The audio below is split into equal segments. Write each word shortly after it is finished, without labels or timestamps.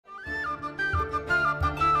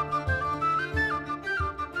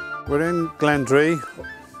We're in Glendree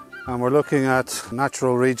and we're looking at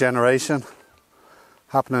natural regeneration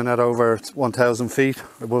happening at over 1,000 feet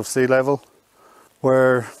above sea level,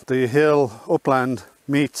 where the hill upland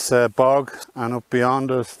meets bog, and up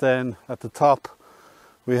beyond us then at the top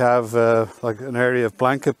we have like an area of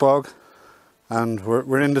blanket bog, and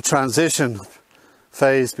we're in the transition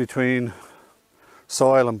phase between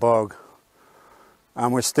soil and bog,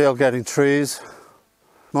 and we're still getting trees,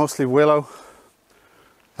 mostly willow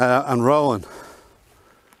and rowan.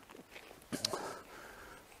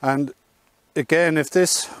 And again, if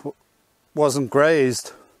this wasn't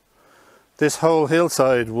grazed, this whole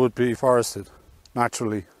hillside would be forested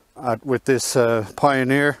naturally with this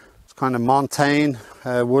pioneer. It's kind of montane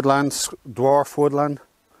woodland, dwarf woodland,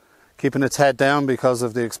 keeping its head down because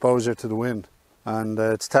of the exposure to the wind, and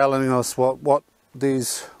it's telling us what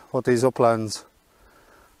these uplands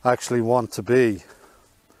actually want to be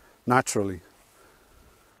naturally.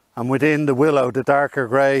 And within the willow, the darker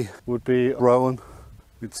grey would be rowan.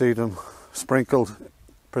 You'd see them sprinkled,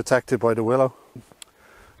 protected by the willow.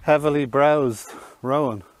 Heavily browsed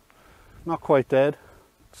rowan, not quite dead,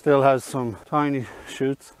 still has some tiny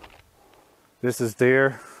shoots. This is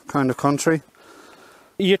deer kind of country.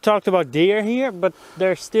 You talked about deer here, but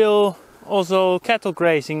there's still also cattle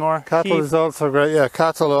grazing, or cattle sheep. Is also great. Yeah,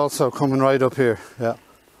 cattle also coming right up here. Yeah.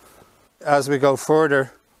 As we go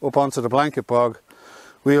further up onto the blanket bog,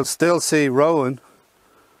 we'll still see rowan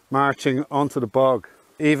marching onto the bog.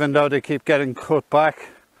 Even though they keep getting cut back,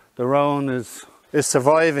 the rowan is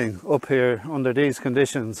surviving up here under these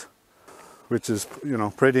conditions, which is, you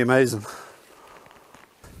know, pretty amazing.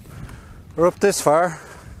 We're up this far,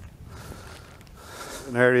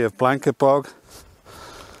 an area of blanket bog.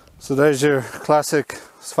 So there's your classic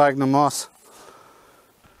sphagnum moss.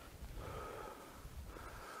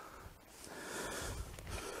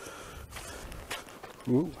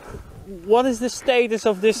 Ooh. What is the status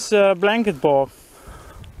of this blanket bog?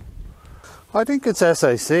 I think it's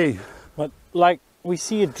SAC. But like, we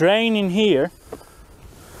see a drain in here,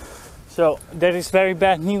 so that is very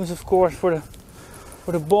bad news, of course, for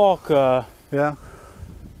the bog. Yeah,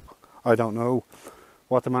 I don't know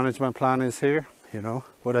what the management plan is here, you know,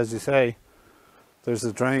 but as you say, there's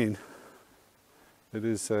a drain. It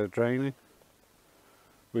is draining,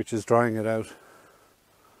 which is drying it out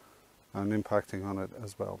and impacting on it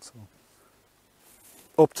as well. So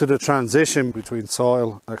up to the transition between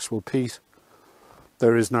soil and actual peat,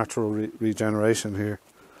 there is natural regeneration here,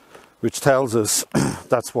 which tells us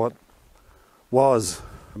that's what was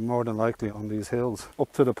more than likely on these hills,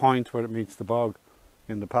 up to the point where it meets the bog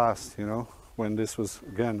in the past, you know, when this was,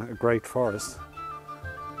 again, a great forest,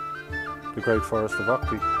 the great forest of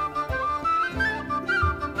Achaidh.